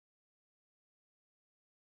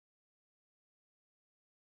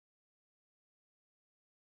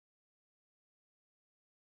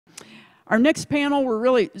Our next panel, we're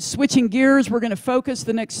really switching gears. We're going to focus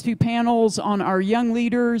the next two panels on our young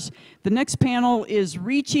leaders. The next panel is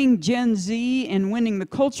Reaching Gen Z and Winning the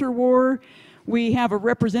Culture War. We have a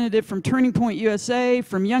representative from Turning Point USA,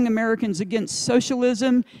 from Young Americans Against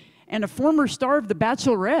Socialism, and a former star of The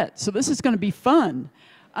Bachelorette. So this is going to be fun.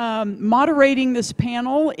 Moderating this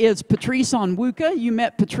panel is Patrice Onwuka. You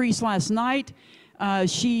met Patrice last night.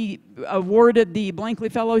 She awarded the Blankley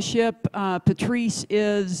Fellowship. Patrice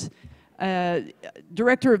is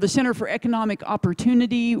Director of the Center for Economic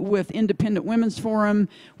Opportunity with Independent Women's Forum.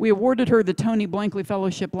 We awarded her the Tony Blankley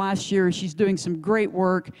Fellowship last year. She's doing some great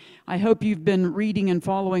work. I hope you've been reading and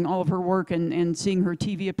following all of her work and seeing her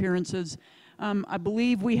TV appearances. I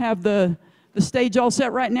believe we have the stage all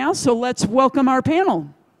set right now, so let's welcome our panel.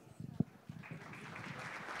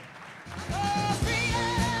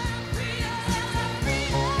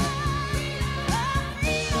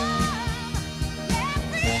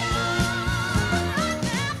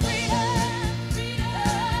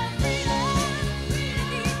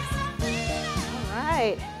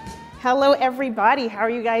 Hello, everybody. How are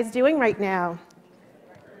you guys doing right now?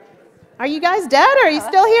 Are you guys dead, or are you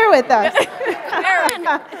still here with us?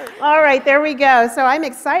 All right, there we go. So I'm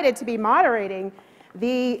excited to be moderating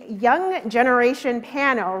the Young Generation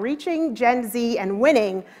panel, Reaching Gen Z and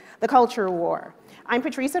Winning the Culture War. I'm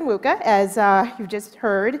Patrice Onwuka, as you've just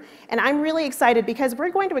heard, and I'm really excited because we're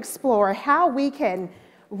going to explore how we can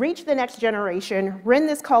reach the next generation, win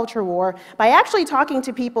this culture war, by actually talking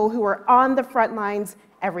to people who are on the front lines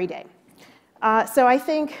every day. So I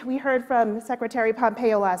think we heard from Secretary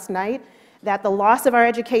Pompeo last night that the loss of our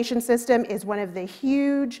education system is one of the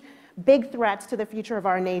huge, big threats to the future of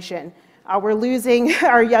our nation. We're losing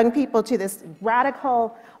our young people to this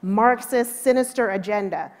radical, Marxist, sinister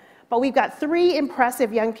agenda. But we've got 3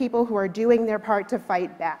 impressive young people who are doing their part to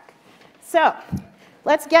fight back. So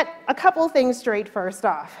let's get a couple things straight first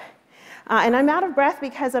off. And I'm out of breath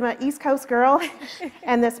because I'm an East Coast girl,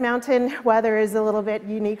 and this mountain weather is a little bit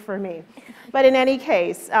unique for me. But in any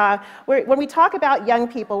case, when we talk about young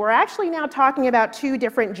people, we're actually now talking about 2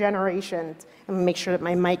 different generations. I'm gonna make sure that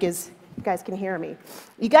my mic is, you guys can hear me.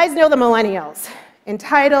 You guys know the millennials,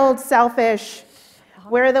 entitled, selfish.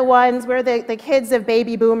 We're the kids of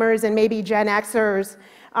baby boomers and maybe Gen Xers.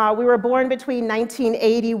 We were born between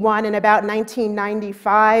 1981 and about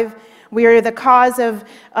 1995. We are the cause of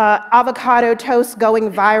avocado toast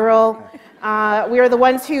going viral. We are the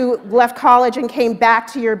ones who left college and came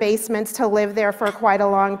back to your basements to live there for quite a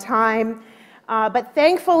long time. But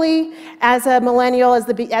thankfully, as a millennial, at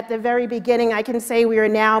the very beginning, I can say we are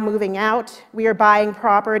now moving out. We are buying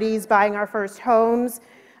properties, buying our first homes.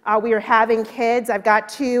 We are having kids. I've got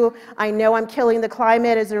 2. I know I'm killing the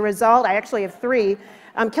climate as a result. I actually have 3.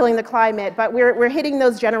 I'm killing the climate, but we're hitting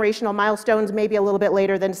those generational milestones maybe a little bit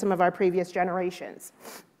later than some of our previous generations.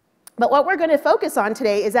 But what we're going to focus on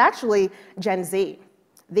today is actually Gen Z.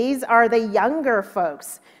 These are the younger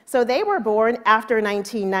folks. So they were born after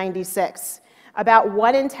 1996. About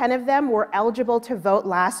 1 in 10 of them were eligible to vote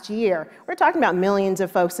last year. We're talking about millions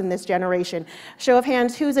of folks in this generation. Show of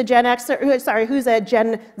hands, who's a Gen Xer? Sorry, who's a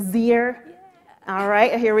Gen Zer? All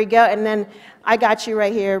right, here we go. And then I got you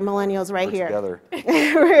right here, millennials right here. Together.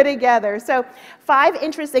 We're together. So 5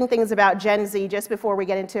 interesting things about Gen Z just before we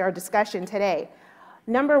get into our discussion today.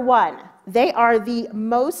 Number 1, they are the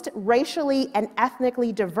most racially and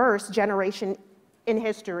ethnically diverse generation in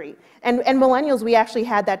history. And millennials, we actually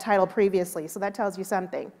had that title previously, so that tells you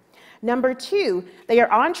something. Number 2, they are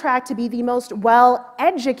on track to be the most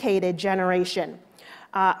well-educated generation.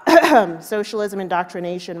 Socialism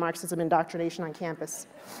indoctrination, Marxism indoctrination on campus.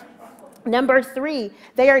 Number 3,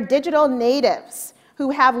 they are digital natives who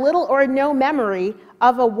have little or no memory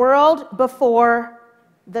of a world before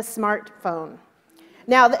the smartphone.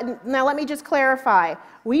 Now let me just clarify.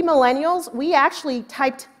 We millennials, we actually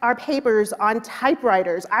typed our papers on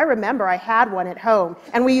typewriters. I remember I had one at home,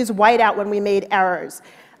 and we used whiteout when we made errors.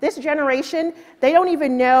 This generation, they don't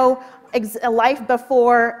even know a life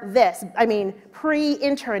before this. I mean,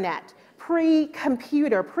 pre-internet,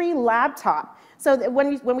 pre-computer, pre-laptop. So that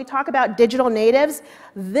when we talk about digital natives,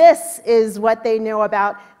 this is what they know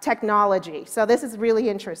about technology. So this is really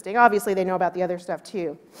interesting. Obviously, they know about the other stuff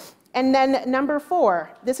too. And then number 4,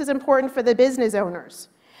 this is important for the business owners.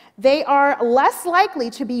 They are less likely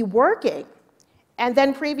to be working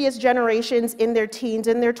than previous generations in their teens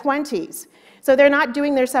and their 20s. So they're not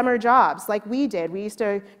doing their summer jobs like we did. We used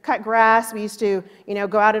to cut grass. We used to,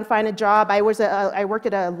 go out and find a job. I worked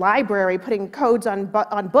at a library putting codes on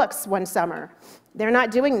books one summer. They're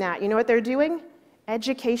not doing that. You know what they're doing?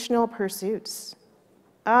 Educational pursuits.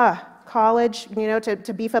 College,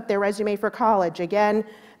 to beef up their resume for college. Again,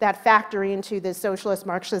 that factory into the socialist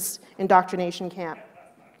Marxist indoctrination camp.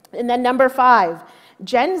 And then number 5,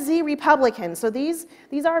 Gen Z Republicans, so these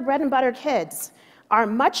are bread and butter kids, are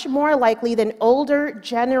much more likely than older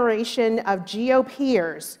generation of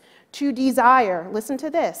GOPers to desire, listen to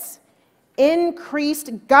this,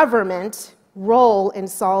 increased government role in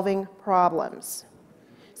solving problems.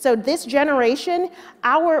 So this generation,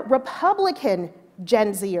 our Republican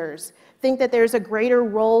Gen Zers, think that there's a greater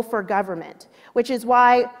role for government, which is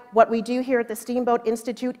why what we do here at the Steamboat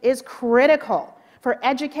Institute is critical for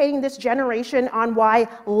educating this generation on why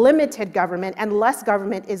limited government and less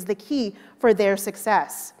government is the key for their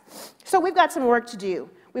success. So we've got some work to do.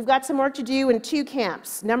 We've got some work to do in 2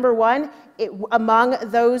 camps. Number 1, among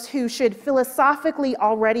those who should philosophically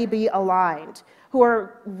already be aligned, who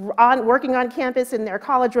are working on campus in their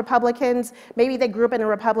college Republicans, maybe they grew up in a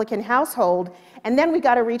Republican household, and then we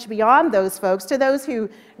got to reach beyond those folks to those who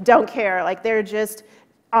don't care, like they're just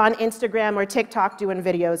on Instagram or TikTok doing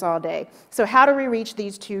videos all day. So how do we reach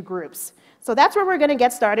these 2 groups? So that's where we're going to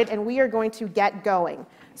get started, and we are going to get going.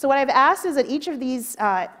 So what I've asked is that each of these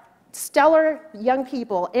stellar young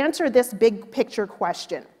people answer this big picture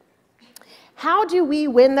question. How do we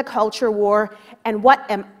win the culture war, and what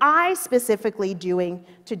am I specifically doing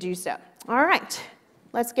to do so? All right,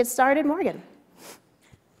 let's get started. Morgan.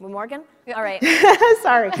 Morgan? All right.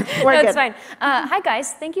 Sorry, we're No, good. it's fine. Hi,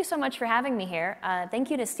 guys. Thank you so much for having me here. Thank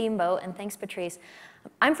you to Steamboat, and thanks, Patrice.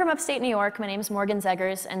 I'm from upstate New York. My name is Morgan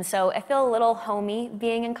Zegers, and so I feel a little homey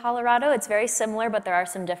being in Colorado. It's very similar, but there are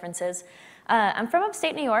some differences. I'm from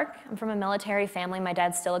upstate New York. I'm from a military family. My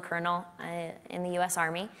dad's still a colonel in the U.S.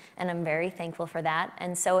 Army, and I'm very thankful for that.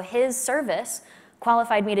 And so his service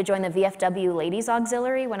qualified me to join the VFW Ladies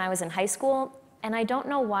Auxiliary when I was in high school. And I don't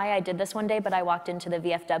know why I did this one day, but I walked into the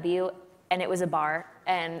VFW, and it was a bar,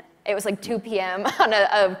 and it was like 2 p.m. on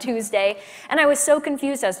a Tuesday, and I was so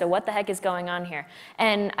confused as to what the heck is going on here.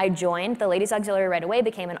 And I joined the Ladies Auxiliary right away,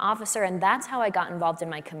 became an officer, and that's how I got involved in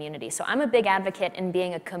my community. So I'm a big advocate in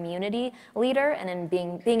being a community leader and in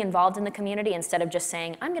being involved in the community instead of just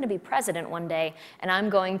saying, I'm going to be president one day, and I'm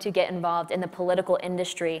going to get involved in the political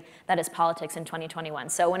industry that is politics in 2021.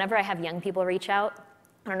 So whenever I have young people reach out,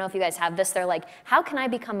 I don't know if you guys have this, they're like, how can I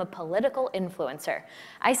become a political influencer?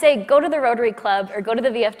 I say, go to the Rotary Club, or go to the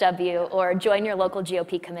VFW, or join your local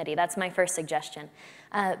GOP committee. That's my first suggestion.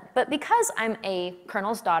 But because I'm a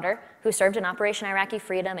colonel's daughter who served in Operation Iraqi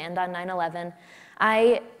Freedom and on 9/11,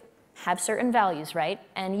 I have certain values, right?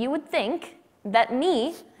 And you would think that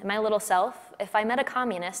me, my little self, if I met a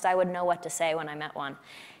communist, I would know what to say when I met one.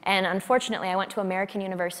 And unfortunately, I went to American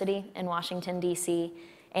University in Washington, D.C.,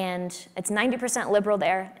 and it's 90% liberal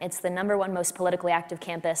there. It's the #1 most politically active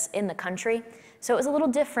campus in the country. So it was a little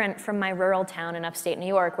different from my rural town in upstate New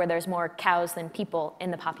York, where there's more cows than people in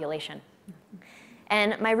the population.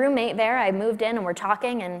 And my roommate there, I moved in and we're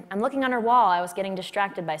talking, and I'm looking on her wall. I was getting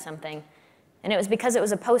distracted by something. And it was because it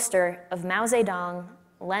was a poster of Mao Zedong,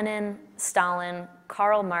 Lenin, Stalin,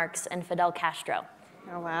 Karl Marx, and Fidel Castro.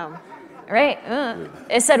 Oh, wow. Right.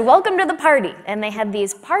 It said, welcome to the party. And they had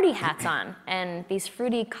these party hats on and these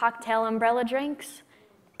fruity cocktail umbrella drinks.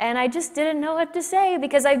 And I just didn't know what to say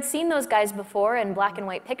because I'd seen those guys before in black and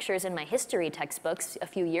white pictures in my history textbooks a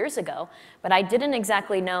few years ago, but I didn't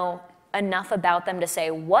exactly know enough about them to say,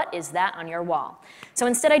 what is that on your wall? So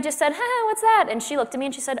instead I just said, what's that? And she looked at me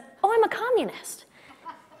and she said, oh, I'm a communist.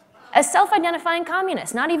 A self-identifying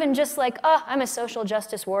communist, not even just like, oh, I'm a social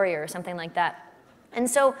justice warrior or something like that. And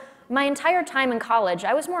so my entire time in college,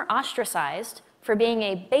 I was more ostracized for being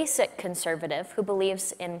a basic conservative who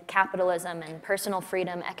believes in capitalism and personal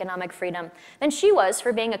freedom, economic freedom, than she was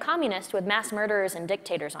for being a communist with mass murderers and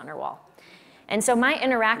dictators on her wall. And so my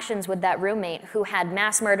interactions with that roommate who had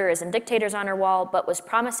mass murderers and dictators on her wall but was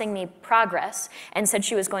promising me progress and said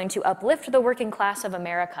she was going to uplift the working class of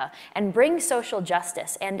America and bring social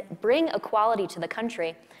justice and bring equality to the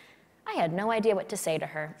country, I had no idea what to say to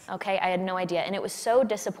her, okay? I had no idea, and it was so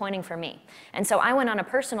disappointing for me. And so I went on a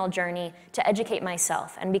personal journey to educate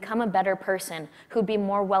myself and become a better person who'd be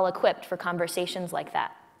more well-equipped for conversations like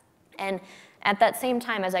that. And at that same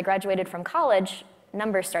time, as I graduated from college,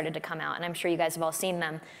 numbers started to come out, and I'm sure you guys have all seen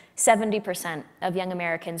them. 70% of young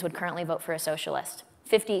Americans would currently vote for a socialist.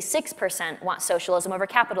 56% want socialism over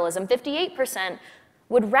capitalism. 58%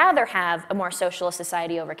 would rather have a more socialist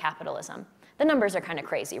society over capitalism. The numbers are kind of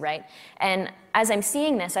crazy, right? And as I'm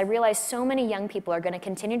seeing this, I realize so many young people are going to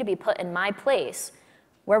continue to be put in my place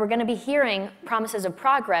where we're going to be hearing promises of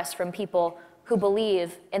progress from people who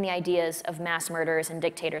believe in the ideas of mass murderers and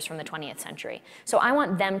dictators from the 20th century. So I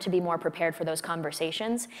want them to be more prepared for those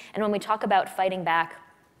conversations. And when we talk about fighting back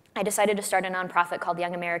I decided to start a nonprofit called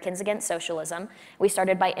Young Americans Against Socialism. We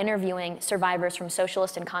started by interviewing survivors from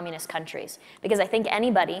socialist and communist countries, because I think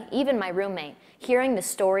anybody, even my roommate, hearing the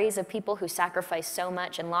stories of people who sacrificed so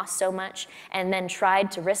much and lost so much and then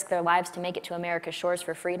tried to risk their lives to make it to America's shores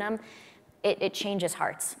for freedom, it changes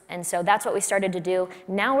hearts. And so that's what we started to do.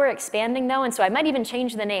 Now we're expanding though, and so I might even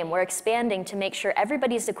change the name. We're expanding to make sure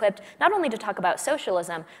everybody's equipped not only to talk about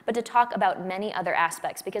socialism, but to talk about many other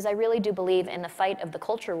aspects, because I really do believe in the fight of the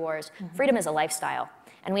culture wars, freedom is a lifestyle,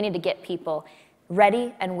 and we need to get people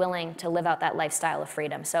ready and willing to live out that lifestyle of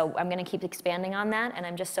freedom. So I'm gonna keep expanding on that, and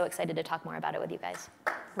I'm just so excited to talk more about it with you guys.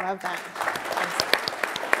 Love that. Thanks.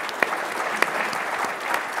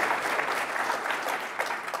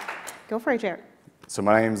 Go for it, Garrett. So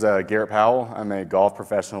my name's Garrett Powell. I'm a golf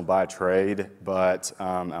professional by trade, but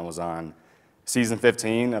I was on season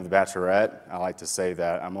 15 of The Bachelorette. I like to say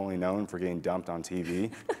that I'm only known for getting dumped on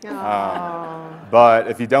TV. But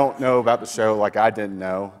if you don't know about the show, like I didn't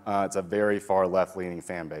know, it's a very far left-leaning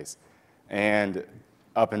fan base. And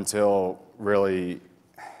up until really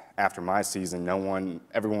after my season,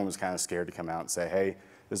 everyone was kind of scared to come out and say, hey,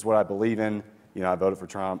 this is what I believe in. You know, I voted for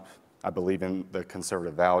Trump. I believe in the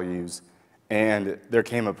conservative values. And there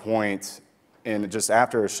came a point, and just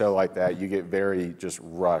after a show like that, you get very just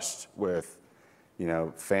rushed with, you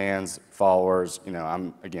know, fans, followers. You know,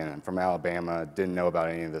 I'm from Alabama, didn't know about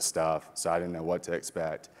any of this stuff, so I didn't know what to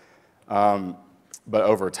expect. But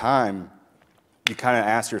over time, you kind of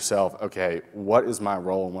ask yourself, okay, what is my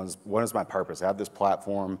role and what is my purpose? I have this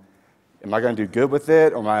platform. Am I going to do good with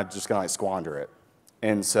it, or am I just going to like squander it?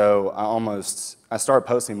 And so I started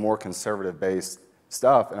posting more conservative-based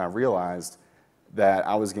stuff, and I realized that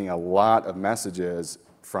I was getting a lot of messages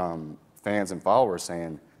from fans and followers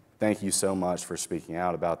saying, thank you so much for speaking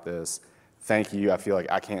out about this. Thank you. I feel like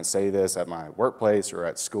I can't say this at my workplace or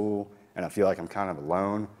at school, and I feel like I'm kind of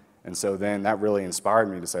alone. And so then that really inspired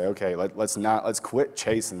me to say, okay, let's quit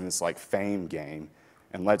chasing this like fame game,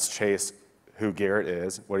 and let's chase who Garrett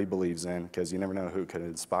is, what he believes in, because you never know who could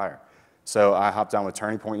inspire. So I hopped on with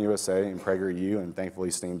Turning Point USA and PragerU, and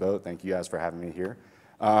thankfully Steamboat. Thank you guys for having me here.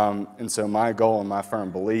 And so my goal and my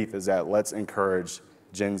firm belief is that let's encourage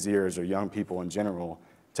Gen Zers or young people in general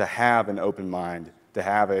to have an open mind, to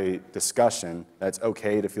have a discussion. That's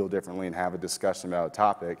okay to feel differently and have a discussion about a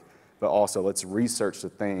topic, but also let's research the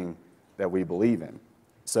thing that we believe in.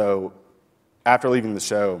 So after leaving the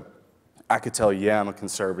show, I could tell you, yeah, I'm a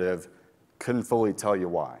conservative, couldn't fully tell you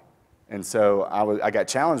why. And so I got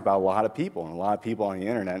challenged by a lot of people, and a lot of people on the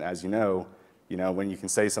internet, as you know, when you can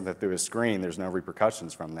say something through a screen, there's no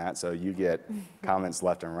repercussions from that, so you get comments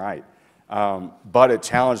left and right. But it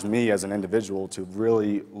challenged me as an individual to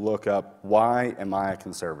really look up, why am I a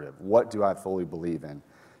conservative? What do I fully believe in?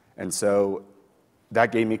 And so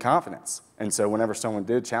that gave me confidence. And so whenever someone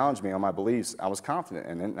did challenge me on my beliefs, I was confident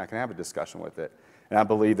in it, and I can have a discussion with it. And I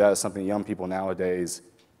believe that is something young people nowadays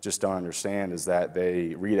just don't understand, is that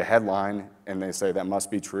they read a headline and they say that must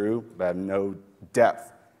be true, but have no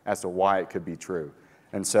depth as to why it could be true.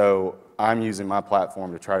 And so I'm using my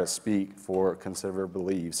platform to try to speak for conservative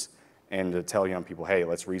beliefs and to tell young people, hey,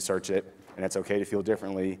 let's research it, and it's okay to feel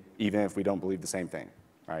differently, even if we don't believe the same thing,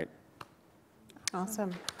 right?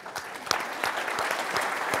 Awesome.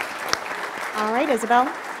 All right, Isabel.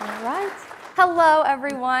 All right. Hello,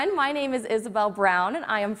 everyone. My name is Isabel Brown, and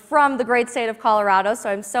I am from the great state of Colorado, so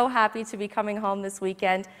I'm so happy to be coming home this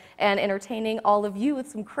weekend and entertaining all of you with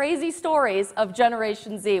some crazy stories of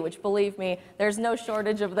Generation Z, which, believe me, there's no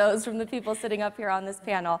shortage of those from the people sitting up here on this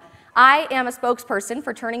panel. I am a spokesperson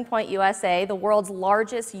for Turning Point USA, the world's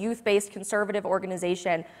largest youth-based conservative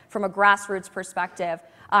organization from a grassroots perspective.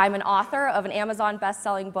 I'm an author of an Amazon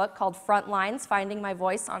best-selling book called Frontlines, Finding My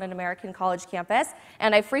Voice on an American College Campus,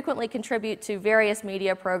 and I frequently contribute to various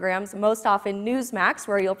media programs, most often Newsmax,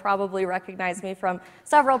 where you'll probably recognize me from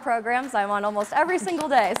several programs. I'm on almost every single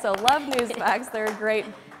day, so love Newsmax. They're a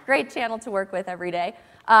great channel to work with every day.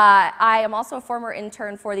 I am also a former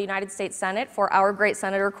intern for the United States Senate for our great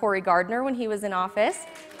Senator Cory Gardner when he was in office.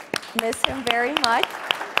 Miss him very much.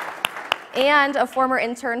 And a former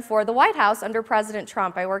intern for the White House under President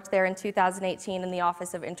Trump. I worked there in 2018 in the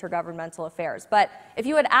Office of Intergovernmental Affairs. But if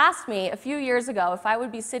you had asked me a few years ago if I would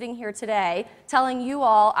be sitting here today telling you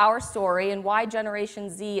all our story and why Generation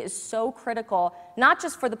Z is so critical, not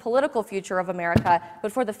just for the political future of America,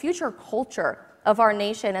 but for the future culture of our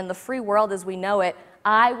nation and the free world as we know it,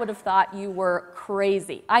 I would have thought you were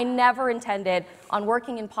crazy. I never intended on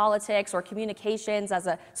working in politics or communications as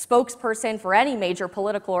a spokesperson for any major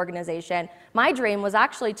political organization. My dream was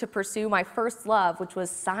actually to pursue my first love, which was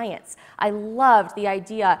science. I loved the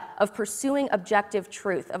idea of pursuing objective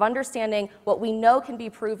truth, of understanding what we know can be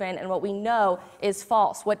proven and what we know is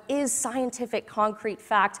false, what is scientific concrete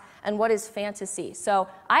fact and what is fantasy. So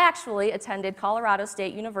I actually attended Colorado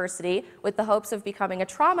State University with the hopes of becoming a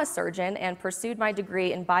trauma surgeon and pursued my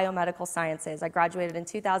degree in biomedical sciences. I graduated in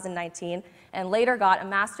 2019 and later got a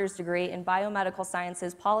master's degree in biomedical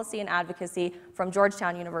sciences, policy and advocacy from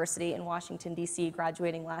Georgetown University in Washington, D.C.,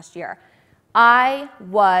 graduating last year. I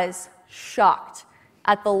was shocked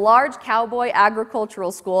at the large cowboy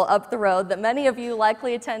agricultural school up the road that many of you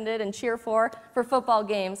likely attended and cheer for football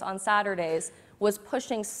games on Saturdays was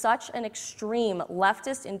pushing such an extreme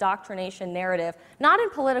leftist indoctrination narrative, not in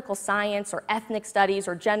political science or ethnic studies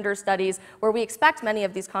or gender studies, where we expect many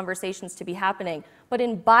of these conversations to be happening, but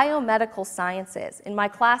in biomedical sciences, in my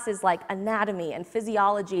classes like anatomy and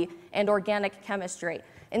physiology and organic chemistry.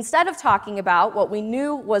 Instead of talking about what we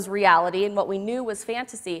knew was reality and what we knew was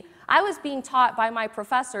fantasy, I was being taught by my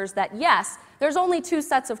professors that yes, there's only 2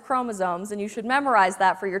 sets of chromosomes and you should memorize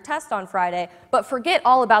that for your test on Friday, but forget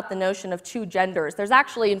all about the notion of 2 genders. There's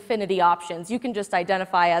actually infinity options. You can just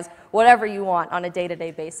identify as whatever you want on a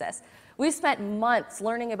day-to-day basis. We spent months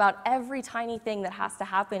learning about every tiny thing that has to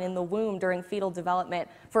happen in the womb during fetal development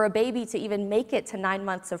for a baby to even make it to 9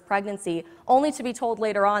 months of pregnancy, only to be told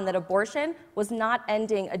later on that abortion was not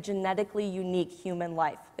ending a genetically unique human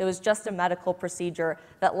life. It was just a medical procedure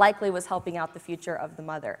that likely was helping out the future of the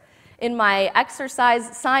mother. In my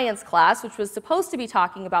exercise science class, which was supposed to be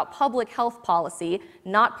talking about public health policy,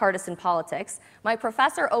 not partisan politics, my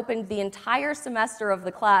professor opened the entire semester of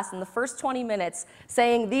the class in the first 20 minutes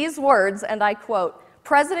saying these words, and I quote,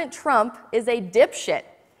 "President Trump is a dipshit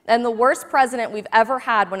and the worst president we've ever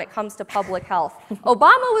had when it comes to public health.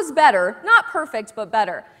 Obama was better, not perfect, but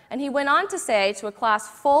better." And he went on to say to a class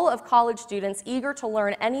full of college students eager to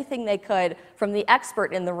learn anything they could from the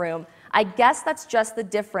expert in the room, "I guess that's just the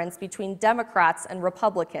difference between Democrats and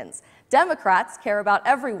Republicans. Democrats care about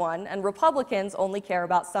everyone, and Republicans only care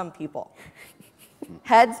about some people."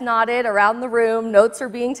 Heads nodded around the room, notes are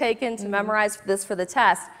being taken to memorize this for the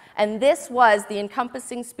test. And this was the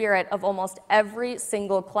encompassing spirit of almost every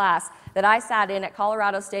single class that I sat in at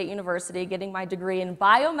Colorado State University getting my degree in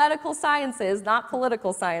biomedical sciences, not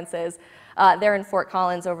political sciences, there in Fort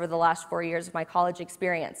Collins over the last 4 years of my college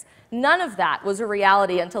experience. None of that was a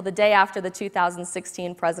reality until the day after the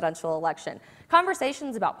 2016 presidential election.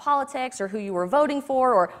 Conversations about politics or who you were voting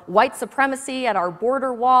for or white supremacy at our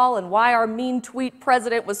border wall and why our mean tweet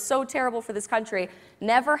president was so terrible for this country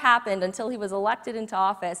never happened until he was elected into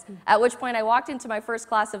office, at which point I walked into my first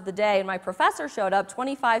class of the day and my professor showed up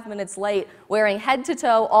 25 minutes late wearing head to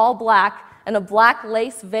toe all black and a black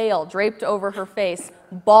lace veil draped over her face,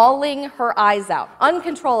 bawling her eyes out,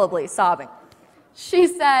 uncontrollably sobbing. She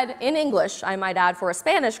said, in English, I might add, for a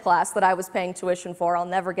Spanish class that I was paying tuition for, I'll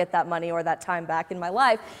never get that money or that time back in my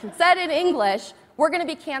life, said in English, "We're going to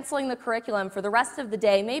be canceling the curriculum for the rest of the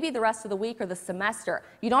day, maybe the rest of the week or the semester.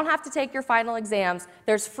 You don't have to take your final exams.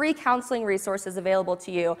 There's free counseling resources available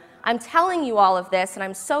to you. I'm telling you all of this, and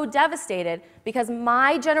I'm so devastated because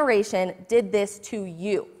my generation did this to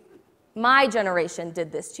you. My generation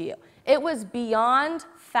did this to you." It was beyond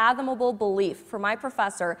fathomable belief for my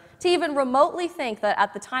professor to even remotely think that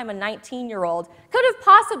at the time a 19-year-old could have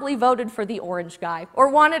possibly voted for the orange guy or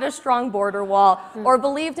wanted a strong border wall or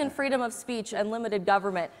believed in freedom of speech and limited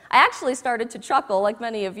government. I actually started to chuckle, like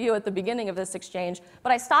many of you at the beginning of this exchange,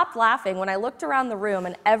 but I stopped laughing when I looked around the room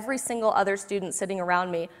and every single other student sitting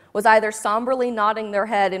around me was either somberly nodding their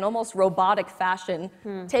head in almost robotic fashion,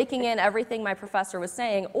 taking in everything my professor was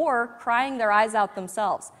saying, or crying their eyes out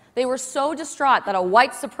themselves. They were so distraught that a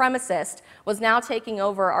white supremacist was now taking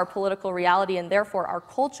over our political reality and therefore our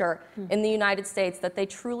culture in the United States that they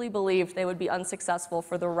truly believed they would be unsuccessful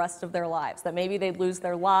for the rest of their lives, that maybe they'd lose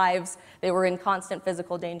their lives, they were in constant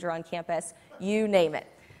physical danger on campus, you name it.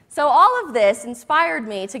 So all of this inspired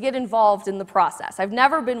me to get involved in the process. I've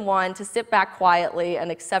never been one to sit back quietly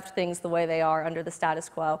and accept things the way they are under the status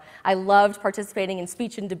quo. I loved participating in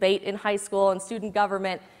speech and debate in high school and student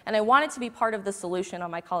government, and I wanted to be part of the solution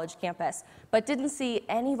on my college campus, but didn't see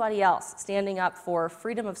anybody else standing up for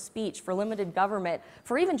freedom of speech, for limited government,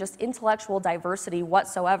 for even just intellectual diversity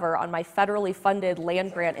whatsoever on my federally funded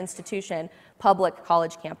land-grant institution, public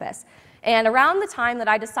college campus. And around the time that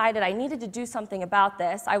I decided I needed to do something about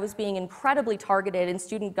this, I was being incredibly targeted in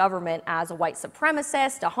student government as a white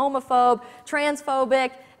supremacist, a homophobe,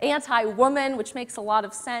 transphobic, anti-woman, which makes a lot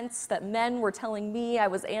of sense that men were telling me I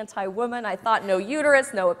was anti-woman. I thought no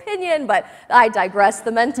uterus, no opinion, but I digress.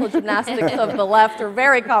 The mental gymnastics of the left are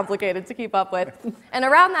very complicated to keep up with. And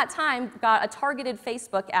around that time, got a targeted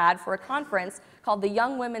Facebook ad for a conference called the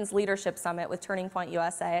Young Women's Leadership Summit with Turning Point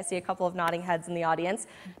USA. I see a couple of nodding heads in the audience.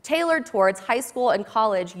 Tailored towards high school and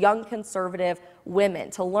college young conservative women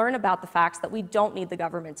to learn about the facts that we don't need the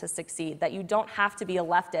government to succeed, that you don't have to be a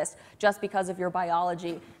leftist just because of your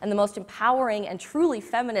biology. And the most empowering and truly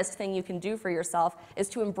feminist thing you can do for yourself is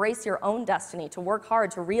to embrace your own destiny, to work hard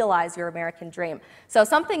to realize your American dream. So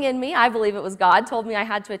something in me, I believe it was God, told me I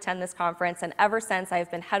had to attend this conference, and ever since I have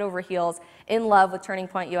been head over heels in love with Turning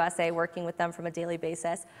Point USA, working with them from a daily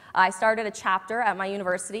basis. I started a chapter at my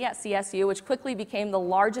university at CSU, which quickly became the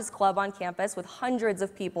largest club on campus with hundreds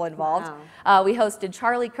of people involved. Wow. We hosted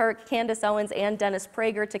Charlie Kirk, Candace Owens, and Dennis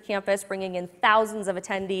Prager to campus, bringing in thousands of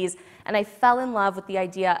attendees, and I fell in love with the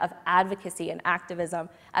idea of advocacy and activism,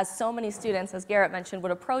 as so many students, as Garrett mentioned,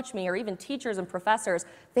 would approach me, or even teachers and professors,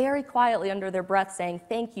 very quietly under their breath saying,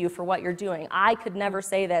 thank you for what you're doing. I could never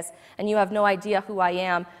say this, and you have no idea who I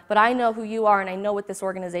am, but I know who you are, and I know what this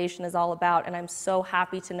organization is all about, and I'm so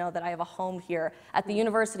happy to know that I have a home here at the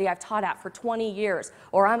university I've taught at for 20 years,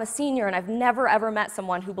 or I'm a senior and I've never ever met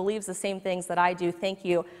someone who believes the same things that I do. Thank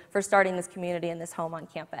you for starting this community and this home on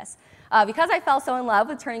campus. Because I fell so in love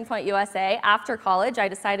with Turning Point USA, after college I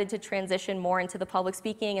decided to transition more into the public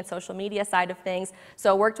speaking and social media side of things.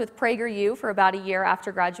 So I worked with PragerU for about a year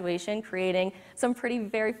after graduation, creating some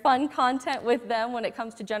very fun content with them when it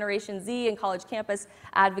comes to Generation Z and college campus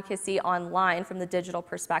advocacy online from the digital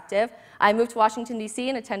perspective. I moved to Washington, D.C.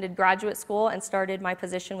 and attended graduate school and started my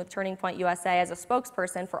position with Turning Point USA as a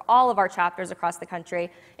spokesperson for all of our chapters across the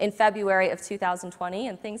country in February of 2020,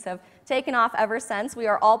 and things have taken off ever since. We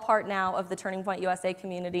are all part now of the Turning Point USA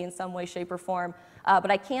community in some way, shape, or form.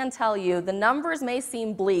 But I can tell you, the numbers may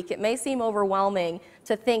seem bleak. It may seem overwhelming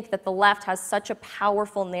to think that the left has such a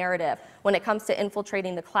powerful narrative when it comes to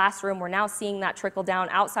infiltrating the classroom. We're now seeing that trickle down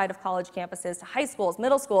outside of college campuses to high schools,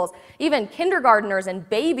 middle schools, even kindergartners and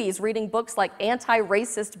babies reading books like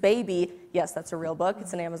Anti-Racist Baby. Yes, that's a real book.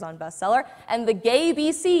 It's an Amazon bestseller. And The Gay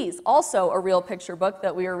BCs, also a real picture book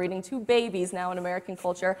that we are reading to babies now in American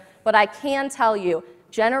culture. But I can tell you,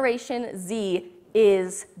 Generation Z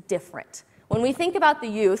is different. When we think about the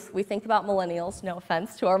youth, we think about millennials, no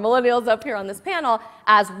offense to our millennials up here on this panel,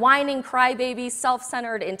 as whining crybabies,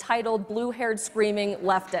 self-centered, entitled, blue-haired, screaming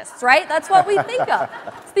leftists, right? That's what we think of.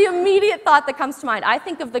 It's the immediate thought that comes to mind. I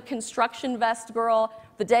think of the construction vest girl.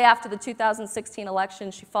 The day after the 2016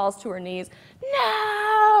 election, she falls to her knees.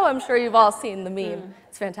 No! I'm sure you've all seen the meme.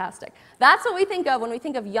 It's fantastic. That's what we think of when we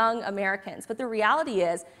think of young Americans. But the reality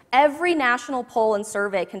is, every national poll and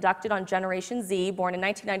survey conducted on Generation Z, born in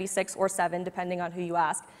 1996 or 7, depending on who you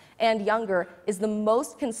ask, and younger, is the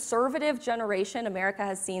most conservative generation America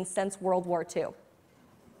has seen since World War II.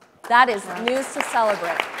 That is news to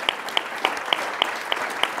celebrate.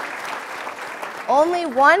 Only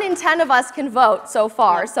 1 in 10 of us can vote so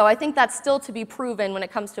far, so I think that's still to be proven when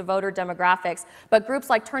it comes to voter demographics. But groups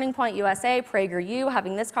like Turning Point USA, PragerU,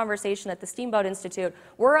 having this conversation at the Steamboat Institute,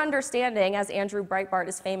 we're understanding, as Andrew Breitbart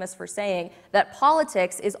is famous for saying, that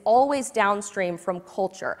politics is always downstream from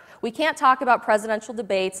culture. We can't talk about presidential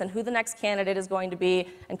debates and who the next candidate is going to be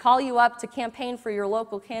and call you up to campaign for your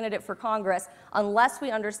local candidate for Congress unless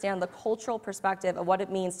we understand the cultural perspective of what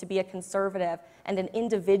it means to be a conservative and an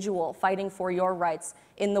individual fighting for your rights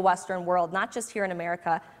in the Western world, not just here in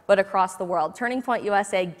America, but across the world. Turning Point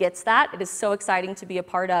USA gets that. It is so exciting to be a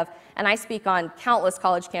part of, and I speak on countless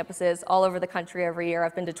college campuses all over the country every year.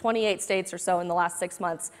 I've been to 28 states or so in the last 6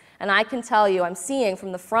 months, and I can tell you, I'm seeing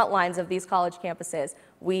from the front lines of these college campuses,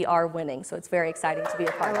 we are winning, so it's very exciting to be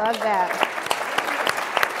a part of. I love that.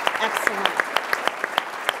 Excellent.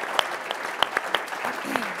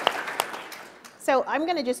 So I'm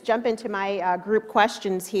going to just jump into my group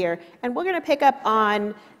questions here, and we're going to pick up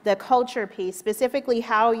on the culture piece, specifically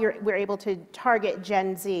how we're able to target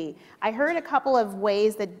Gen Z. I heard a couple of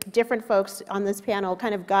ways that different folks on this panel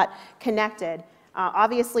kind of got connected.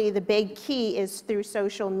 Obviously, the big key is through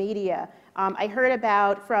social media. I heard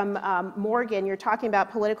about from Morgan, you're talking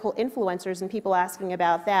about political influencers and people asking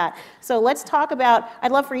about that. So let's talk about,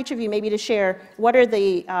 I'd love for each of you maybe to share what are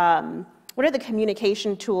the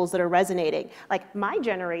communication tools that are resonating? Like my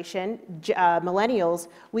generation, millennials,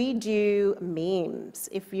 we do memes.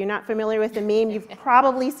 If you're not familiar with the meme, you've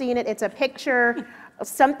probably seen it. It's a picture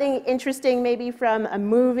something interesting maybe from a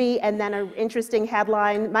movie and then an interesting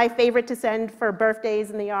headline. My favorite to send for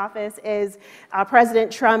birthdays in the office is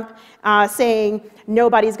President Trump saying,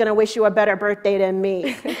 nobody's going to wish you a better birthday than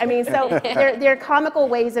me. I mean, so they're comical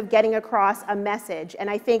ways of getting across a message. And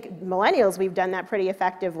I think millennials, we've done that pretty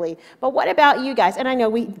effectively. But what about you guys? And I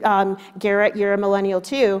know Garrett, you're a millennial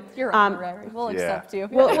too. You're honorary. We'll accept you.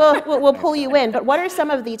 We'll pull you in. But what are some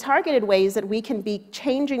of the targeted ways that we can be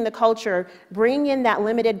changing the culture, bring in that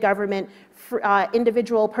limited government,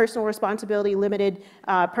 individual personal responsibility, limited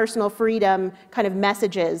personal freedom kind of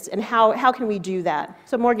messages, and how can we do that?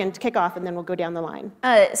 So Morgan, to kick off, and then we'll go down the line.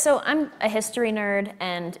 So I'm a history nerd,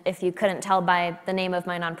 and if you couldn't tell by the name of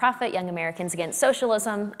my nonprofit, Young Americans Against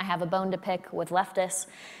Socialism, I have a bone to pick with leftists.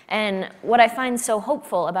 And what I find so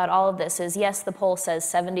hopeful about all of this is, yes, the poll says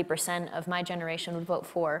 70% of my generation would vote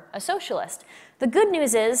for a socialist. The good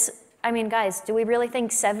news is, I mean, guys, do we really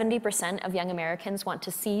think 70% of young Americans want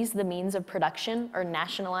to seize the means of production or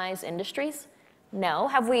nationalize industries? No.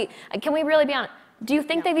 Can we really be honest? Do you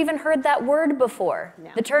think they've even heard that word before? No.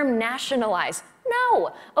 The term nationalize?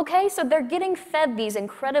 No. Okay, so they're getting fed these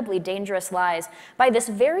incredibly dangerous lies by this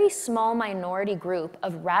very small minority group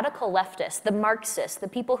of radical leftists, the Marxists, the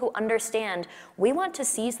people who understand we want to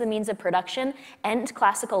seize the means of production, end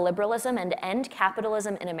classical liberalism, and end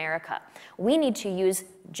capitalism in America. We need to use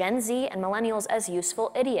Gen Z and millennials as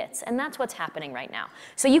useful idiots, and that's what's happening right now.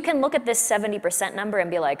 So you can look at this 70% number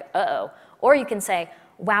and be like, uh-oh, or you can say,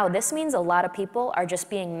 wow, this means a lot of people are just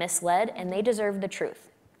being misled and they deserve the truth.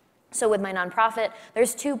 So with my nonprofit,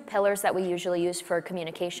 there's two pillars that we usually use for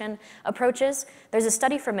communication approaches. There's a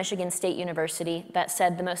study from Michigan State University that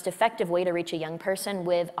said the most effective way to reach a young person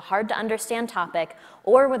with a hard to understand topic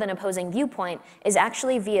or with an opposing viewpoint is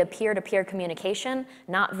actually via peer-to-peer communication,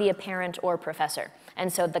 not via parent or professor.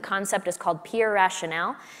 And so the concept is called peer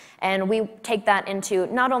rationale. And we take that into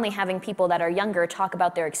not only having people that are younger talk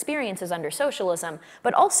about their experiences under socialism,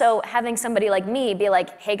 but also having somebody like me be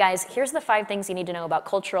like, hey guys, here's the 5 things you need to know about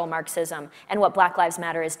cultural Marxism and what Black Lives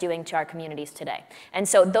Matter is doing to our communities today. And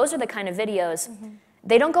so those are the kind of videos,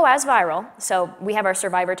 they don't go as viral. So we have our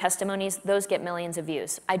survivor testimonies, those get millions of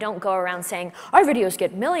views. I don't go around saying, our videos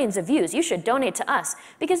get millions of views, you should donate to us,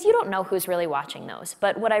 because you don't know who's really watching those.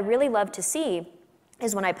 But what I really love to see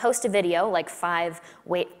is when I post a video, like 5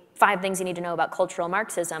 things you need to know about cultural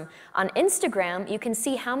Marxism. On Instagram, you can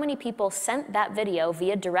see how many people sent that video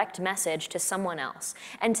via direct message to someone else.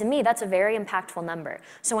 And to me, that's a very impactful number.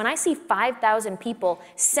 So when I see 5,000 people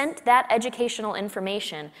sent that educational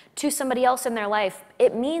information to somebody else in their life,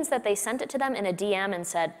 it means that they sent it to them in a DM and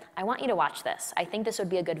said, I want you to watch this. I think this would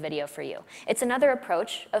be a good video for you. It's another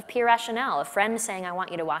approach of peer rationale, a friend saying, I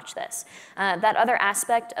want you to watch this. That other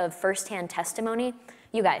aspect of firsthand testimony,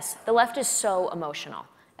 you guys, the left is so emotional.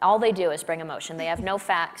 All they do is bring emotion. They have no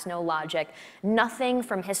facts, no logic. Nothing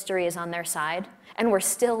from history is on their side, and we're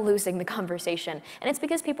still losing the conversation. And it's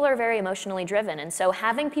because people are very emotionally driven. And so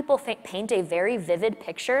having people paint a very vivid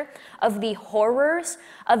picture of the horrors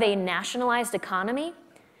of a nationalized economy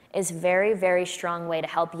is a very, very strong way to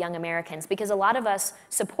help young Americans, because a lot of us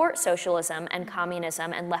support socialism and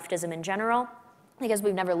communism and leftism in general because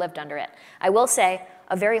we've never lived under it. I will say,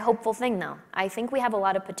 a very hopeful thing though. I think we have a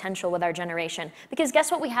lot of potential with our generation, because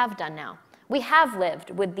guess what we have done now? We have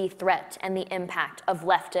lived with the threat and the impact of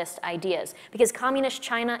leftist ideas, because communist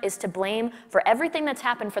China is to blame for everything that's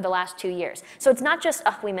happened for the last 2 years. So it's not just,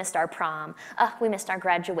 we missed our prom, we missed our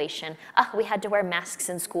graduation, we had to wear masks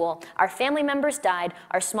in school, our family members died,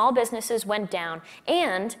 our small businesses went down,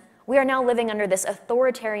 and we are now living under this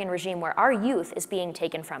authoritarian regime where our youth is being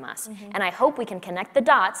taken from us. And I hope we can connect the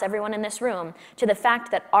dots, everyone in this room, to the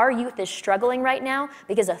fact that our youth is struggling right now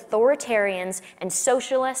because authoritarians and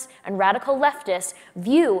socialists and radical leftists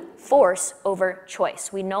view force over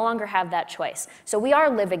choice. We no longer have that choice. So we are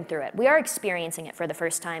living through it. We are experiencing it for the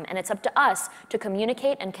first time, and it's up to us to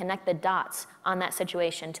communicate and connect the dots on that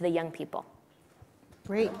situation to the young people.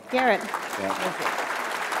 Great. Garrett. Yeah. Thank you.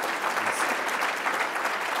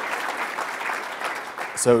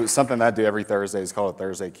 So something that I do every Thursday is called a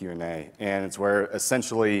Thursday Q&A, and it's where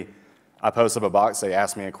essentially I post up a box, they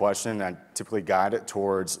ask me a question, and I typically guide it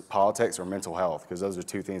towards politics or mental health, because those are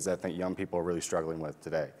 2 things that I think young people are really struggling with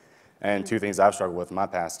today, and 2 things I've struggled with in my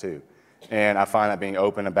past too. And I find that being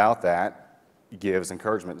open about that gives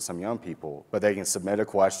encouragement to some young people, but they can submit a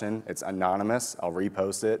question, it's anonymous, I'll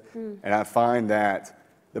repost it, and I find that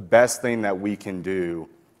the best thing that we can do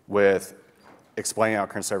with explaining our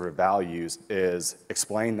conservative values is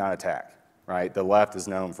explain, not attack, right? The left is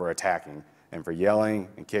known for attacking and for yelling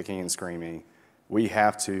and kicking and screaming. We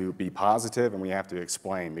have to be positive and we have to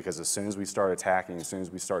explain, because as soon as we start attacking, as soon as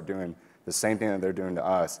we start doing the same thing that they're doing to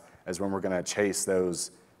us as when we're going to chase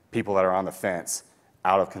those people that are on the fence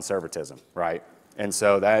out of conservatism, right? And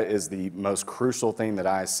so that is the most crucial thing that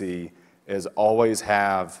I see is always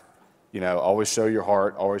have, always show your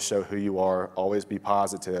heart, always show who you are, always be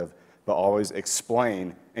positive, but always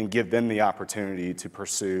explain and give them the opportunity to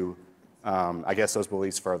pursue, I guess, those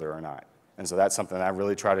beliefs further or not. And so that's something I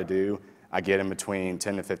really try to do. I get in between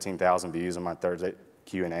 10 to 15,000 views on my Thursday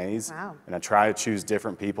Q&As. Wow. And I try to choose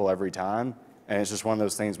different people every time. And it's just one of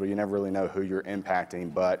those things where you never really know who you're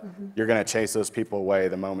impacting, but you're going to chase those people away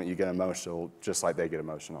the moment you get emotional, just like they get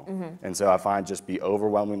emotional. And so I find just be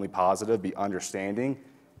overwhelmingly positive, be understanding,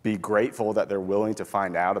 be grateful that they're willing to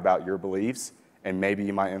find out about your beliefs, and maybe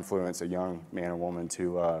you might influence a young man or woman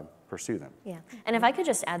to pursue them. Yeah, and if I could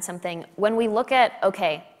just add something, when we look at,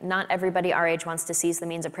 okay, not everybody our age wants to seize the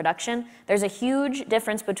means of production, there's a huge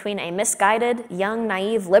difference between a misguided, young,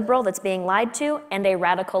 naive liberal that's being lied to and a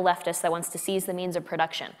radical leftist that wants to seize the means of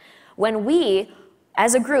production. When we,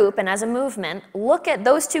 as a group and as a movement, look at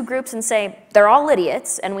those two groups and say, they're all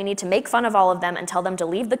idiots and we need to make fun of all of them and tell them to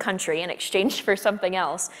leave the country in exchange for something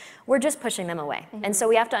else, we're just pushing them away. And so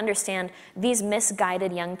we have to understand these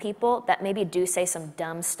misguided young people that maybe do say some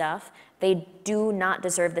dumb stuff, they do not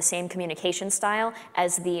deserve the same communication style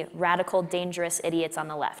as the radical, dangerous idiots on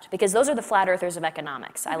the left. Because those are the flat earthers of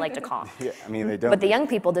economics, I like to call them. Yeah, I mean, they don't. But the young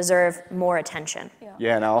people deserve more attention.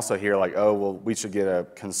 Yeah, and I also hear like, oh, well, we should get a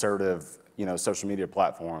conservative, social media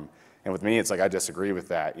platform. And with me, it's like, I disagree with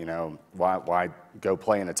that. Why go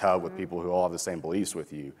play in a tub with people who all have the same beliefs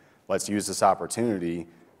with you? Let's use this opportunity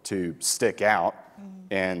to stick out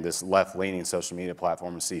in this left-leaning social media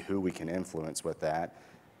platform and see who we can influence with that.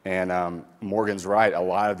 And Morgan's right. A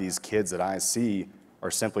lot of these kids that I see are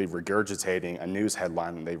simply regurgitating a news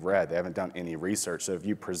headline that they've read. They haven't done any research. So if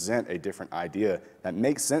you present a different idea that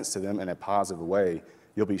makes sense to them in a positive way,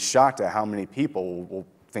 you'll be shocked at how many people will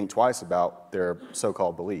think twice about their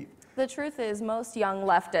so-called belief. The truth is, most young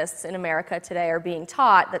leftists in America today are being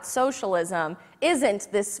taught that socialism isn't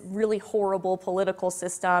this really horrible political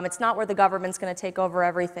system. It's not where the government's going to take over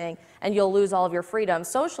everything and you'll lose all of your freedom.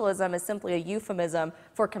 Socialism is simply a euphemism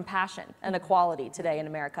for compassion and equality today in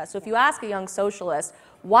America. So if you ask a young socialist,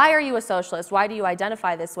 why are you a socialist? Why do you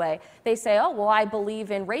identify this way? They say, oh, well, I believe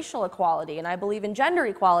in racial equality and I believe in gender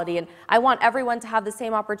equality and I want everyone to have the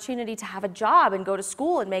same opportunity to have a job and go to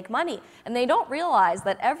school and make money. And they don't realize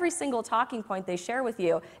that every single talking point they share with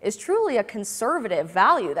you is truly a conservative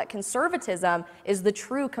value, that conservatism is the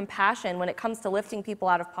true compassion when it comes to lifting people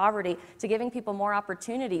out of poverty, to giving people more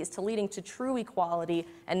opportunities, to leading to true equality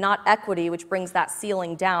and not equity, which brings that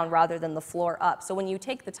ceiling down rather than the floor up. So when you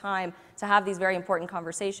take the time to have these very important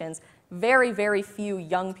conversations, very, very few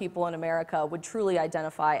young people in America would truly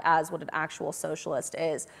identify as what an actual socialist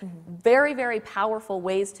is. Very, very powerful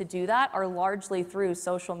ways to do that are largely through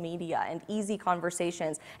social media and easy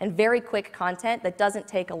conversations and very quick content that doesn't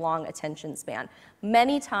take a long attention span.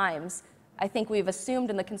 Many times, I think we've assumed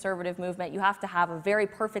in the conservative movement you have to have a very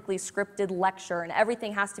perfectly scripted lecture and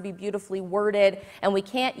everything has to be beautifully worded and we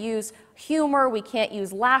can't use humor, we can't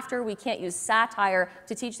use laughter, we can't use satire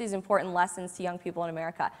to teach these important lessons to young people in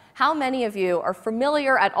America. How many of you are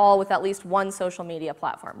familiar at all with at least one social media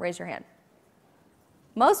platform? Raise your hand.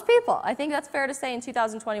 Most people, I think that's fair to say in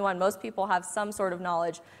 2021, most people have some sort of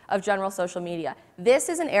knowledge of general social media. This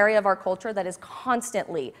is an area of our culture that is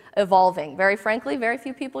constantly evolving. Very frankly, very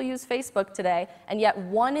few people use Facebook today, and yet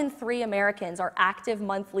 1 in 3 Americans are active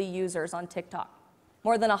monthly users on TikTok.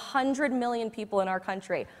 More than 100 million people in our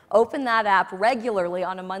country open that app regularly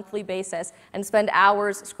on a monthly basis and spend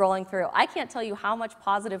hours scrolling through. I can't tell you how much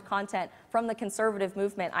positive content from the conservative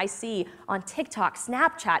movement I see on TikTok,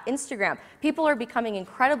 Snapchat, Instagram. People are becoming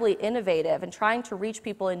incredibly innovative and trying to reach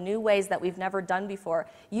people in new ways that we've never done before,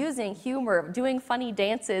 using humor, doing funny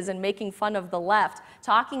dances and making fun of the left,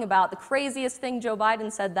 talking about the craziest thing Joe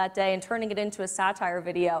Biden said that day and turning it into a satire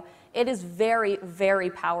video. It is very, very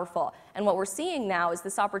powerful. And what we're seeing now is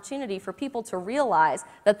this opportunity for people to realize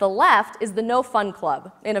that the left is the no fun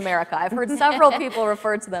club in America. I've heard several people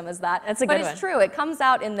refer to them as that. That's a good one. But it's true. It comes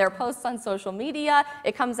out in their posts on social media.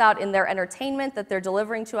 It comes out in their entertainment that they're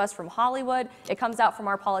delivering to us from Hollywood. It comes out from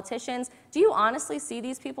our politicians. Do you honestly see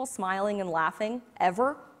these people smiling and laughing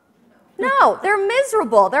ever? No, they're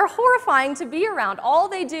miserable. They're horrifying to be around. All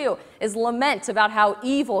they do is lament about how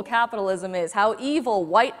evil capitalism is, how evil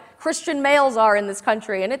white Christian males are in this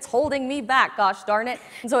country, and it's holding me back, gosh darn it.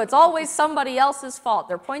 And so it's always somebody else's fault.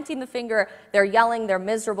 They're pointing the finger, they're yelling, they're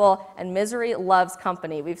miserable, and misery loves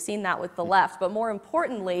company. We've seen that with the left. But more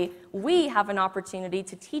importantly, we have an opportunity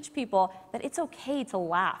to teach people that it's okay to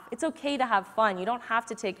laugh. It's okay to have fun. You don't have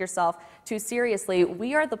to take yourself too seriously.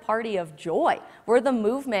 We are the party of joy. We're the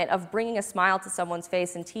movement of bringing a smile to someone's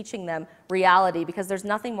face and teaching them reality, because there's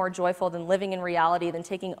nothing more joyful than living in reality, than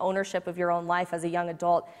taking ownership of your own life as a young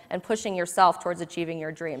adult and pushing yourself towards achieving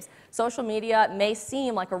your dreams. Social media may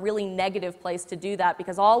seem like a really negative place to do that,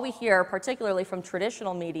 because all we hear, particularly from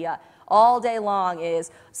traditional media, all day long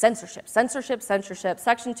is censorship, censorship, censorship.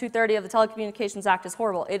 Section 230 of the Telecommunications Act is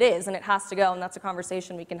horrible. It is, and it has to go, and that's a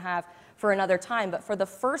conversation we can have for another time. But for the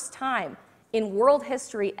first time in world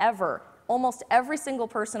history ever, almost every single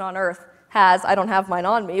person on Earth has, I don't have mine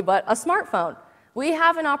on me, but a smartphone. We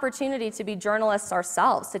have an opportunity to be journalists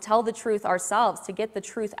ourselves, to tell the truth ourselves, to get the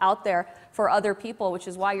truth out there for other people, which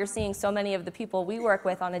is why you're seeing so many of the people we work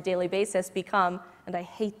with on a daily basis become, and I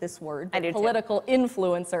hate this word, political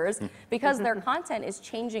influencers, because their content is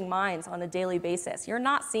changing minds on a daily basis. You're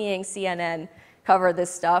not seeing CNN cover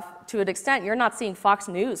this stuff. To an extent, you're not seeing Fox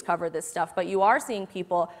News cover this stuff, but you are seeing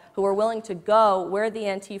people who are willing to go where the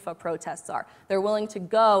Antifa protests are. They're willing to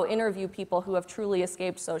go interview people who have truly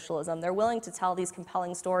escaped socialism. They're willing to tell these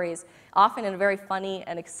compelling stories, often in a very funny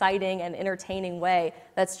and exciting and entertaining way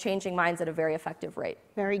that's changing minds at a very effective rate.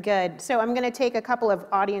 Very good. So I'm going to take a couple of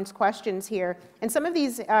audience questions here. And some of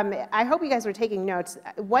these, I hope you guys are taking notes.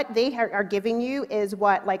 What they are giving you is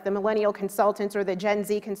what, like, the millennial consultants or the Gen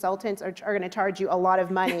Z consultants are going to charge you a lot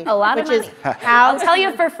of money. A lot of money. I'll tell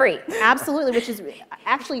you for free. Absolutely, which is,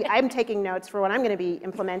 actually, I'm taking notes for what I'm going to be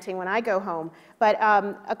implementing when I go home. But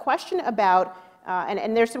a question about,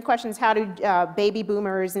 and there's some questions, how do baby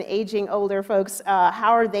boomers and aging older folks,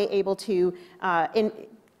 how are they able to,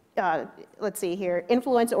 let's see here,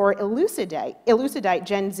 influence or elucidate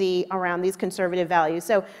Gen Z around these conservative values?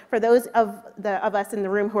 So for those of us in the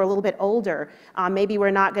room who are a little bit older, maybe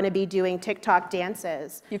we're not going to be doing TikTok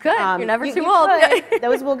dances. You could. You're never too old.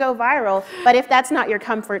 Those will go viral. But if that's not your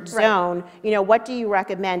comfort zone, you know, what do you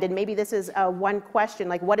recommend? And maybe this is one question,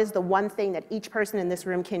 like, what is the one thing that each person in this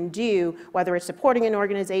room can do, whether it's supporting an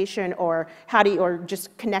organization or or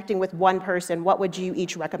just connecting with one person? What would you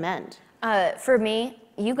each recommend? For me,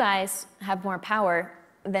 you guys have more power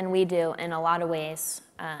than we do in a lot of ways.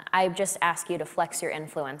 I just ask you to flex your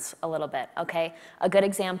influence a little bit, okay? A good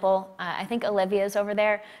example, I think Olivia's over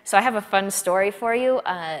there. So I have a fun story for you.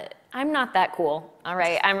 I'm not that cool, all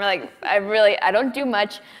right? I don't do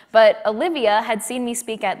much, but Olivia had seen me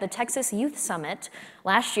speak at the Texas Youth Summit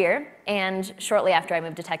last year, and shortly after I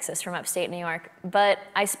moved to Texas from upstate New York. But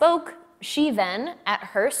I spoke. She then, at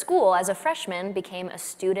her school as a freshman, became a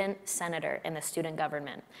student senator in the student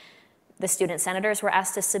government. The student senators were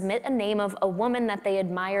asked to submit a name of a woman that they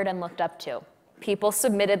admired and looked up to. People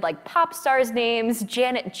submitted like pop stars' names,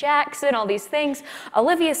 Janet Jackson, all these things.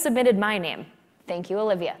 Olivia submitted my name. Thank you,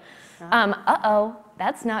 Olivia.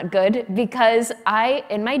 That's not good, because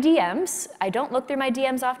in my DMs, I don't look through my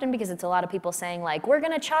DMs often because it's a lot of people saying like, we're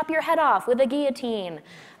gonna chop your head off with a guillotine.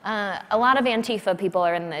 A lot of Antifa people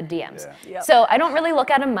are in the DMs. Yeah. Yep. So I don't really look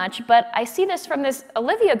at them much, but I see this from this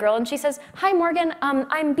Olivia girl, and she says, hi Morgan,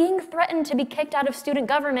 I'm being threatened to be kicked out of student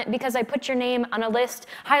government because I put your name on a list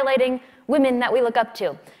highlighting women that we look up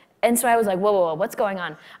to. And so I was like, whoa, whoa, whoa, what's going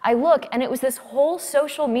on? I look, and it was this whole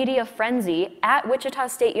social media frenzy at Wichita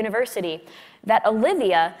State University that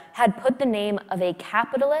Olivia had put the name of a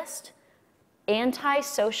capitalist,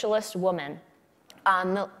 anti-socialist woman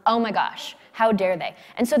on the, oh my gosh, how dare they?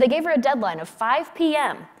 And so they gave her a deadline of 5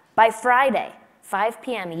 p.m. By Friday, 5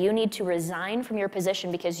 p.m., you need to resign from your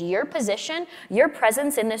position, because your position, your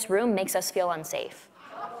presence in this room makes us feel unsafe.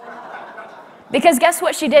 Because guess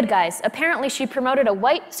what she did, guys? Apparently she promoted a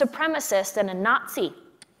white supremacist and a Nazi.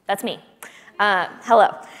 That's me.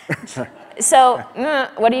 Hello. So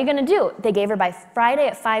what are you gonna do? They gave her by Friday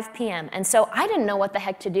at 5 p.m. And so I didn't know what the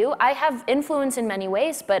heck to do. I have influence in many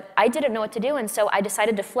ways, but I didn't know what to do. And so I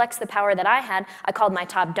decided to flex the power that I had. I called my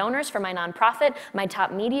top donors for my nonprofit, my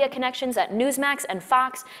top media connections at Newsmax and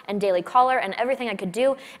Fox and Daily Caller and everything I could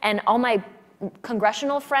do. And all my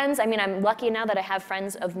congressional friends, I mean, I'm lucky now that I have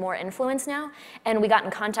friends of more influence now, and we got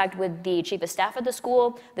in contact with the chief of staff at the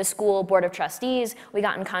school board of trustees, we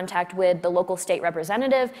got in contact with the local state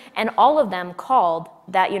representative, and all of them called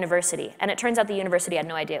that university. And it turns out the university had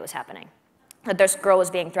no idea it was happening, that this girl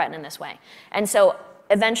was being threatened in this way. And so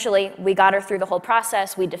eventually, we got her through the whole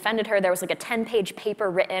process. We defended her. There was like a 10-page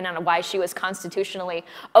paper written on why she was constitutionally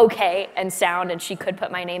okay and sound, and she could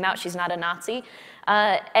put my name out. She's not a Nazi.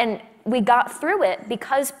 And we got through it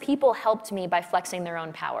because people helped me by flexing their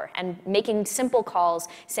own power and making simple calls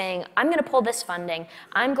saying, I'm going to pull this funding,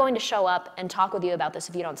 I'm going to show up and talk with you about this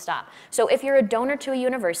if you don't stop. So if you're a donor to a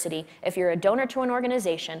university, if you're a donor to an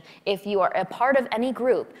organization, if you are a part of any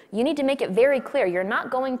group, you need to make it very clear you're not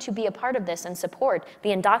going to be a part of this and support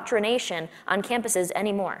the indoctrination on campuses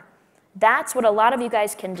anymore. That's what a lot of you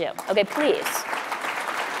guys can do. Okay, please.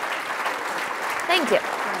 Thank you.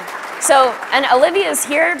 So, and Olivia's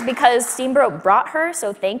here because Steamboat brought her,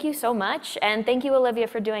 so thank you so much. And thank you, Olivia,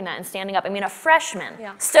 for doing that and standing up. I mean, a freshman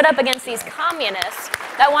stood up against these communists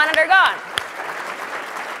that wanted her gone.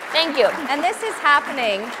 Thank you. And this is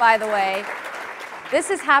happening, by the way, this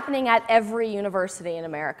is happening at every university in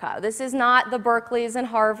America. This is not the Berkeleys and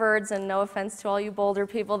Harvards, and no offense to all you Boulder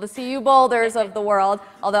people, the CU Boulders of the world,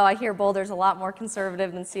 although I hear Boulder's a lot more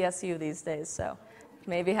conservative than CSU these days, so.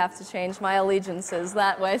 Maybe have to change my allegiances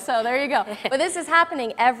that way, so there you go. But this is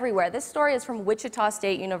happening everywhere. This story is from Wichita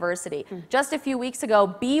State University. Just a few weeks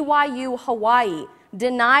ago, BYU Hawaii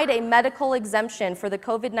denied a medical exemption for the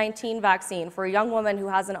COVID-19 vaccine for a young woman who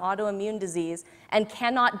has an autoimmune disease and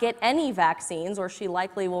cannot get any vaccines, or she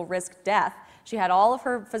likely will risk death. She had all of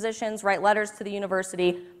her physicians write letters to the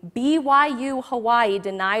university. BYU Hawaii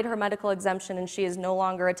denied her medical exemption, and she is no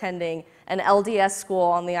longer attending an LDS school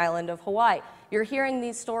on the island of Hawaii. You're hearing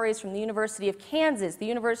these stories from the University of Kansas, the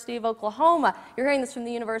University of Oklahoma. You're hearing this from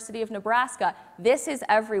the University of Nebraska. This is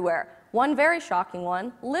everywhere. One very shocking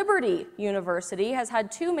one, Liberty University has had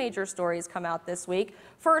two major stories come out this week.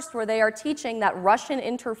 First, where they are teaching that Russian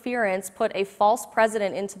interference put a false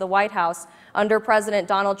president into the White House under President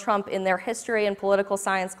Donald Trump in their history and political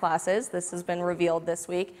science classes. This has been revealed this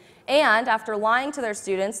week. And after lying to their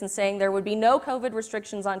students and saying there would be no COVID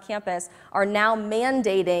restrictions on campus, are now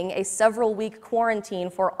mandating a several-week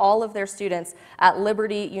quarantine for all of their students at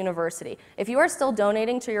Liberty University. If you are still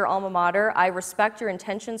donating to your alma mater, I respect your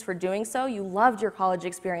intentions for doing so. You loved your college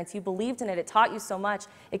experience. You believed in it. It taught you so much.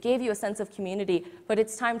 It gave you a sense of community. But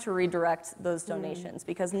it's time to redirect those donations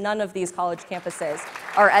because none of these college campuses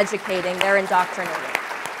are educating. They're indoctrinating.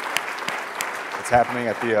 It's happening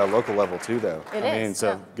at the local level too, though. It I mean, is, so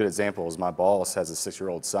yeah. good example is my boss has a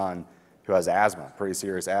 6-year-old son who has asthma, pretty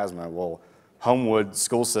serious asthma. Well, Homewood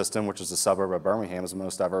School System, which is a suburb of Birmingham, is the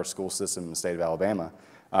most diverse school system in the state of Alabama,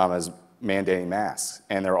 is mandating masks.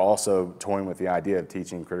 And they're also toying with the idea of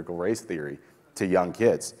teaching critical race theory to young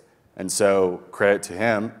kids. And so credit to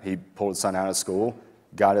him, he pulled his son out of school,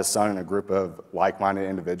 got his son in a group of like-minded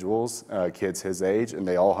individuals, kids his age, and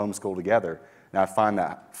they all homeschool together. Now, I find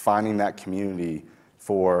that finding that community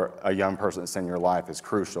for a young person that's in your life is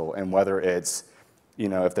crucial. And whether it's, you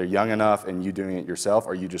know, if they're young enough and you doing it yourself,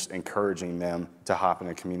 or you just encouraging them to hop in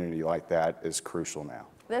a community like that is crucial now.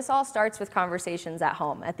 This all starts with conversations at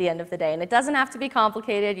home at the end of the day, and it doesn't have to be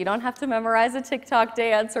complicated. You don't have to memorize a TikTok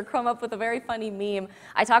dance or come up with a very funny meme.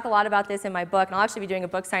 I talk a lot about this in my book, and I'll actually be doing a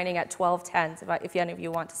book signing at 12:10, so if any of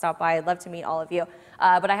you want to stop by, I'd love to meet all of you.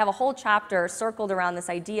 But I have a whole chapter circled around this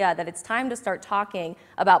idea that it's time to start talking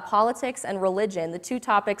about politics and religion, the two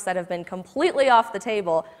topics that have been completely off the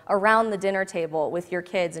table around the dinner table with your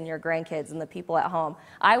kids and your grandkids and the people at home.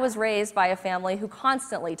 I was raised by a family who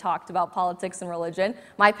constantly talked about politics and religion.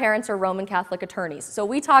 My parents are Roman Catholic attorneys, so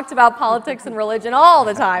we talked about politics and religion all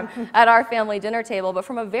the time at our family dinner table, but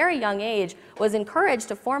from a very young age was encouraged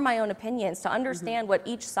to form my own opinions, to understand what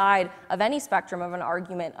each side of any spectrum of an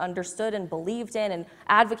argument understood and believed in and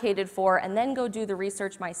advocated for, and then go do the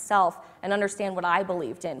research myself and understand what I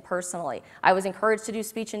believed in personally. I was encouraged to do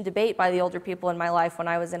speech and debate by the older people in my life when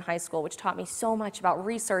I was in high school, which taught me so much about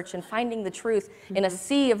research and finding the truth in a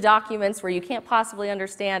sea of documents where you can't possibly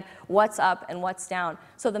understand what's up and what's down.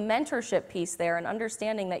 So the mentorship piece there and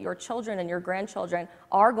understanding that your children and your grandchildren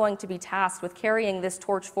are going to be tasked with carrying this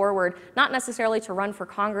torch forward, not necessarily to run for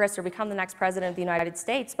Congress or become the next president of the United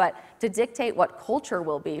States, but to dictate what culture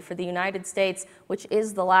will be for the United States, which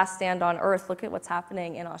is the last stand on earth. Look at what's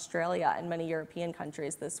happening in Australia and many European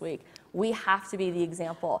countries this week. We have to be the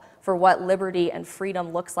example for what liberty and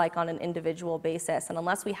freedom looks like on an individual basis. And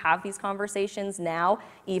unless we have these conversations now,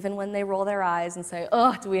 even when they roll their eyes and say,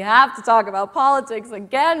 oh, do we have to talk about politics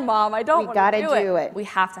again, Mom? I don't want to do it. We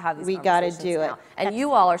have to have these conversations now. And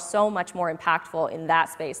you all are so much more impactful in that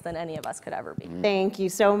space than any of us could ever be. Thank you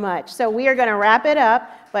so much. So we are going to wrap it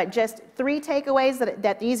up, but just 3 takeaways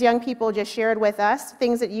that these young people just shared with us,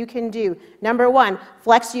 things that you can do. Number 1,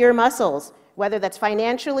 flex your muscles. Whether that's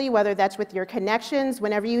financially, whether that's with your connections,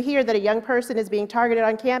 whenever you hear that a young person is being targeted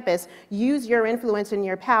on campus, use your influence and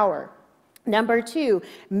your power. Number 2,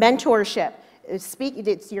 mentorship.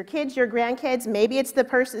 it's your kids, your grandkids, maybe it's the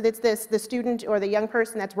person, it's the student or the young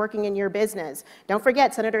person that's working in your business. Don't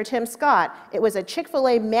forget Senator Tim Scott. It was a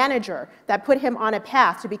Chick-fil-A manager that put him on a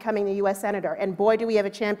path to becoming the U.S. Senator, and boy, do we have a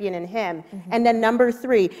champion in him. And then number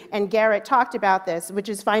 3, and Garrett talked about this, which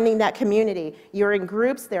is finding that community. You're in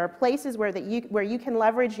groups, there are places where you can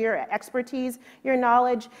leverage your expertise, your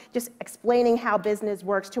knowledge, just explaining how business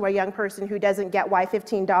works to a young person who doesn't get why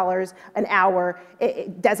 $15 an hour,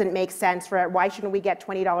 it doesn't make sense for it. Why shouldn't we get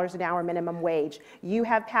 $20 an hour minimum wage? You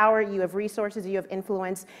have power, you have resources, you have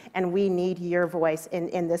influence, and we need your voice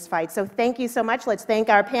in this fight. So thank you so much. Let's thank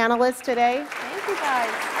our panelists today. Thank you, guys.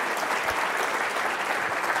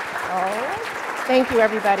 Thank you,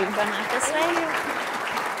 everybody. Going out this way.